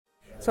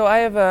So I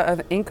have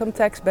an income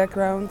tax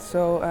background,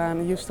 so I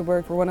used to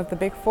work for one of the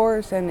big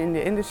fours and in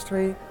the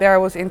industry. There I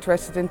was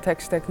interested in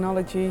tax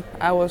technology.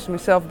 I was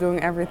myself doing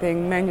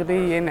everything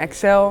manually in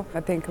Excel.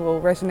 I think it will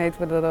resonate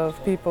with a lot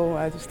of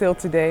people still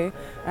today.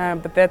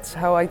 But that's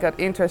how I got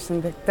interested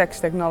in the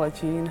tax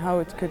technology and how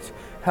it could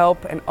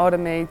help and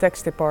automate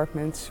tax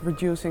departments,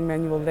 reducing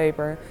manual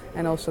labor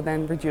and also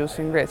then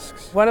reducing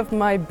risks. One of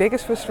my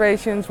biggest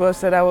frustrations was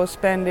that I was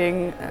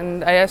spending,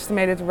 and I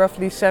estimated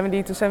roughly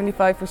 70 to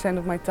 75%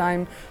 of my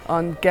time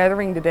on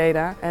gathering the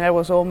data, and that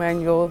was all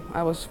manual.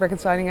 I was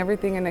reconciling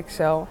everything in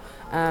Excel,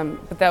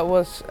 but I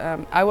was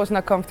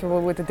not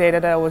comfortable with the data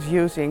that I was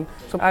using,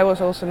 so I was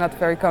also not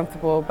very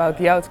comfortable about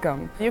the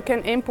outcome. You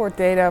can import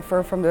data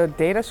from the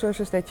data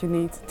sources that you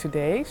need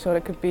today, so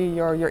that could be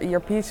your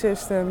ERP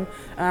system,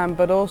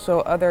 but also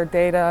other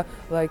data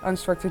like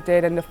unstructured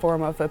data in the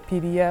form of a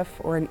PDF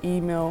or an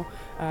email,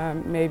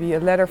 maybe a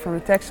letter from the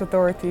tax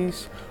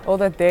authorities. All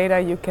that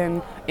data you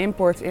can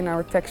import in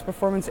our tax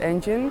performance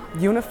engine,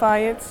 unify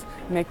it,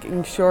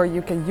 making sure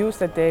you can use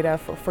that data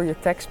for your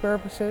tax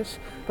purposes,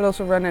 but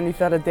also run any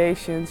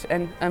validations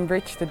and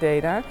enrich the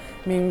data,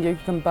 meaning you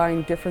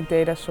combine different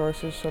data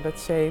sources. So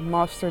let's say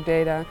master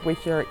data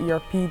with your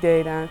ERP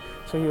data,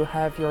 so you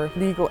have your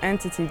legal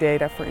entity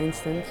data, for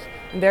instance.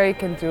 And there you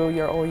can do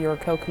all your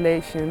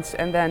calculations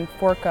and then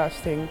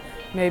forecasting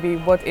maybe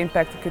what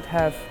impact it could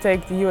have.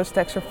 Take the US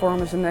tax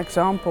reform as an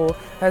example.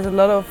 It has a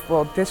lot of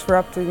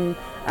disrupting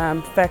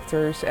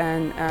factors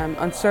and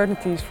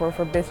uncertainties for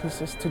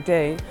businesses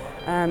today.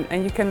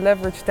 And you can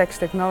leverage tax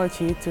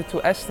technology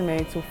to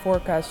estimate, to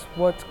forecast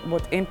what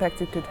impact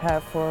it could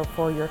have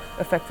for your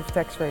effective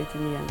tax rate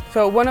in the end.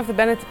 So one of the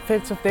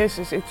benefits of this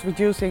is it's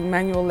reducing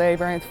manual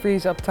labor and it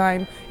frees up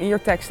time in your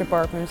tax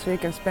department, so you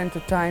can spend the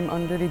time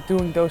on really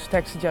doing those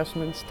tax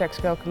adjustments, tax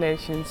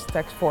calculations,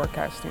 tax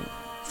forecasting.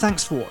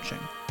 Thanks for watching.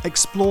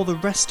 Explore the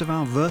rest of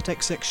our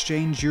Vertex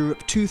Exchange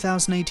Europe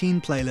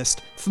 2018 playlist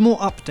for more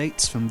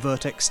updates from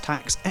Vertex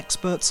tax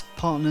experts,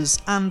 partners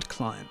and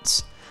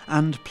clients.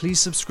 And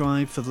please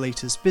subscribe for the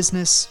latest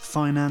business,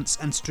 finance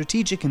and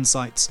strategic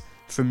insights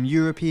from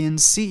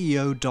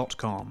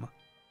EuropeanCEO.com.